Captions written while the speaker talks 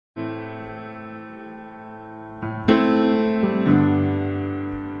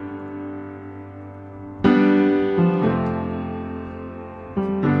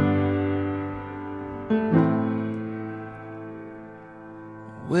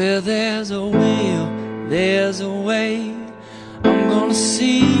Where there's a will, there's a way. I'm gonna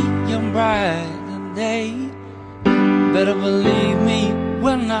see your bright day. Better believe me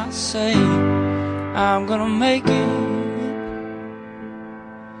when I say I'm gonna make it.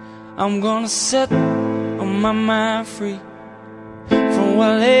 I'm gonna set my mind free from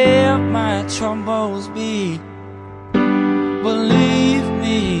whatever my troubles be. Believe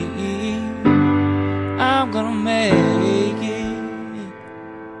me, I'm gonna make it.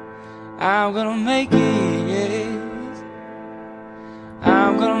 I'm gonna make it.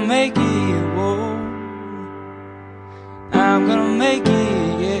 I'm gonna make it. Whoa. I'm gonna make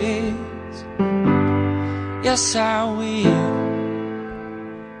it. Yes, I will.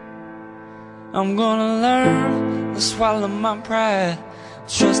 I'm gonna learn to swallow my pride,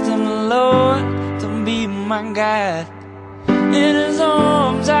 trust in the Lord to be my guide. In His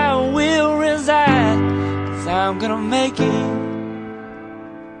arms I will reside, 'cause I'm gonna make it.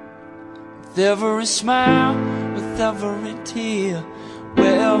 With every smile, with every tear,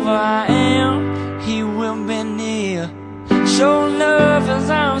 wherever I am, He will be near. Show love as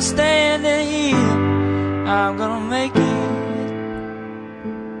I'm standing here. I'm gonna make it.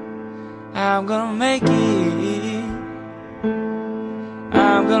 I'm gonna make it.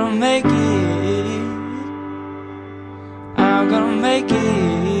 I'm gonna make it. I'm gonna make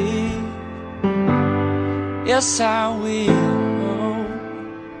it. Yes, I will.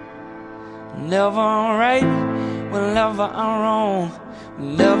 Never right, whenever I'm wrong.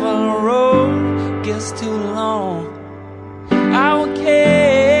 Whenever the road gets too long, I will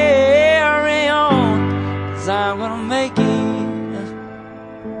carry on, 'cause I'm gonna make it.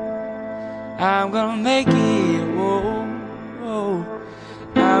 I'm gonna make it. Whoa, whoa.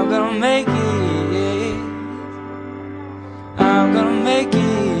 I'm gonna make it. I'm gonna make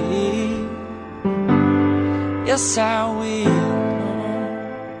it. Yes, I will.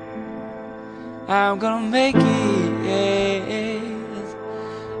 I'm gonna make it.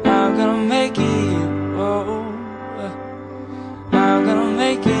 I'm gonna make it. Oh, I'm gonna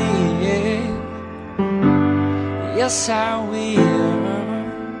make it. Yes, I will.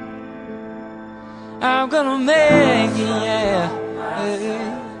 I'm gonna make it, yeah.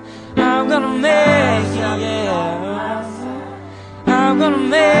 I'm gonna make it, yeah. I'm gonna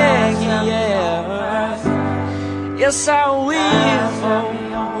make it, yeah. Yes, I will.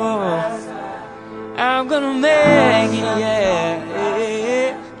 I'm gonna make it, yeah.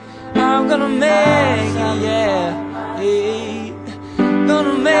 I'm gonna make it, yeah.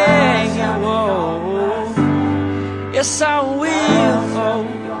 Gonna make it, whoa. Yes, I will.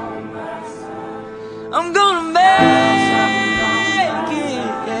 I'm gonna make it,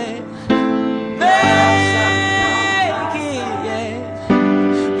 yeah. Make it, yeah.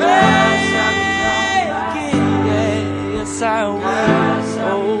 Make it, yeah. Yes, I will.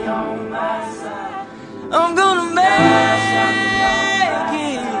 I'm gonna make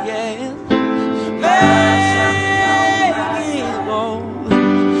it, yeah. Make it, whoa.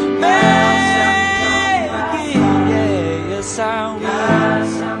 Make it, yeah. Yes, I will.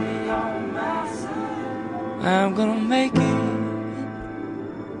 I'm gonna make it.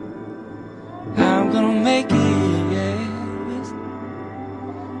 I'm gonna make it, yes.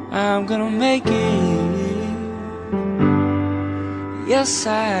 I'm gonna make it. Yes, I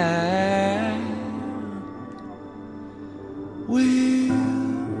will.